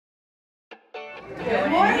Good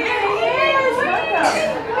morning. Yes,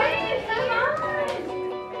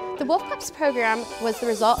 welcome. The Wolf Pups program was the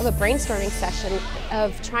result of a brainstorming session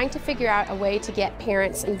of trying to figure out a way to get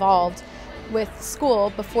parents involved with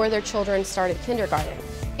school before their children started kindergarten.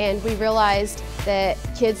 And we realized that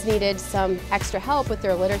kids needed some extra help with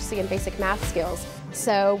their literacy and basic math skills.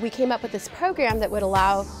 So we came up with this program that would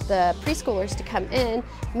allow the preschoolers to come in,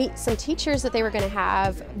 meet some teachers that they were going to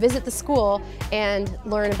have, visit the school, and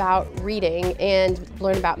learn about reading and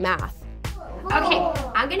learn about math. Okay,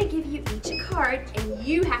 I'm going to give you each a card, and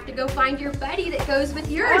you have to go find your buddy that goes with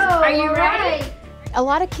yours. Are you ready? A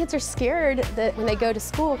lot of kids are scared that when they go to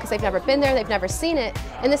school because they've never been there, they've never seen it,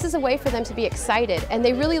 and this is a way for them to be excited, and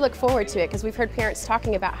they really look forward to it because we've heard parents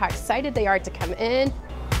talking about how excited they are to come in.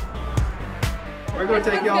 We're going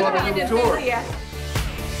to take y'all on a little tour.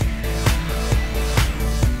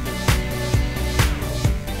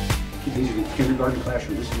 These are the kindergarten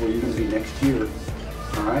classroom. This is where you're going to be next year.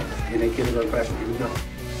 All right? In a kindergarten classroom. Here we go.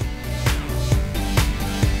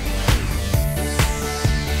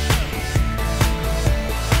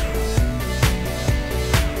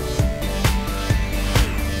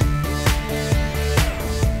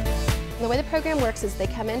 The way the program works is they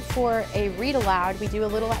come in for a read aloud, we do a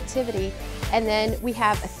little activity, and then we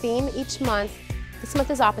have a theme each month. This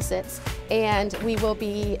month is opposites, and we will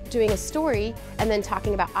be doing a story and then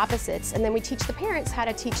talking about opposites, and then we teach the parents how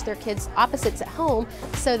to teach their kids opposites at home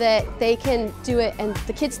so that they can do it and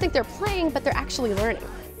the kids think they're playing, but they're actually learning.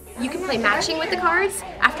 You can play matching with the cards.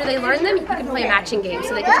 After they learn them, you can play a matching game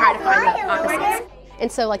so they can try to find the opposites.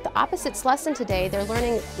 And so like the opposites lesson today, they're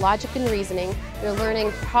learning logic and reasoning, they're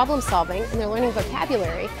learning problem solving, and they're learning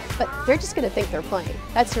vocabulary, but they're just going to think they're playing.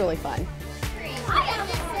 That's really fun.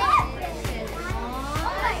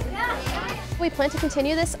 We plan to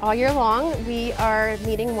continue this all year long. We are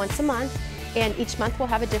meeting once a month, and each month we'll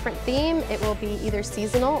have a different theme. It will be either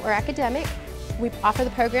seasonal or academic. We offer the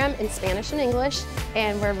program in Spanish and English,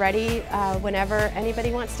 and we're ready whenever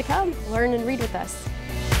anybody wants to come learn and read with us.